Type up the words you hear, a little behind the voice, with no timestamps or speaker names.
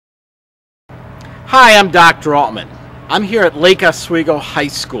Hi, I'm Dr. Altman. I'm here at Lake Oswego High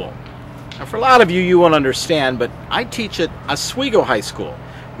School. Now, for a lot of you, you won't understand, but I teach at Oswego High School,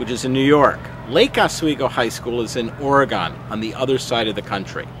 which is in New York. Lake Oswego High School is in Oregon, on the other side of the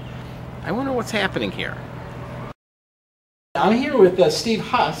country. I wonder what's happening here. I'm here with Steve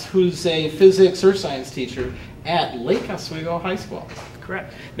Huss, who's a physics or science teacher at Lake Oswego High School.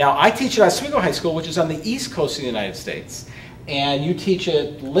 Correct. Now, I teach at Oswego High School, which is on the east coast of the United States, and you teach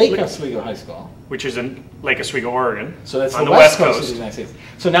at Lake Oswego High School, which is in Lake Oswego, Oregon. So that's on the west coast of the United States.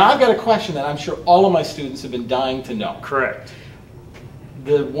 So now I've got a question that I'm sure all of my students have been dying to know. Correct.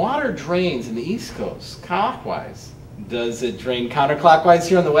 The water drains in the east coast clockwise. Does it drain counterclockwise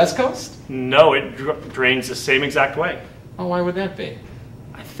here on the west coast? No, it drains the same exact way. Oh, why would that be?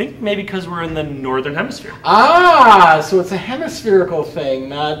 I think maybe because we're in the northern hemisphere. Ah, so it's a hemispherical thing,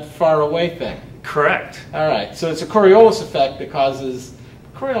 not far away thing. Correct. All right, so it's a Coriolis effect that causes...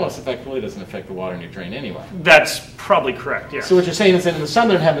 Coriolis effect really doesn't affect the water in your drain anyway. That's probably correct, yeah. So what you're saying is that in the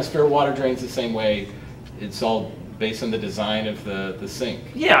southern hemisphere, water drains the same way. It's all based on the design of the sink.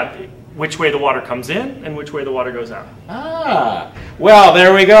 Yeah, which way the water comes in and which way the water goes out. Ah, well,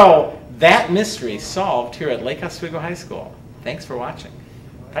 there we go. That mystery solved here at Lake Oswego High School. Thanks for watching.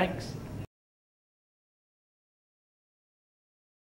 Thanks.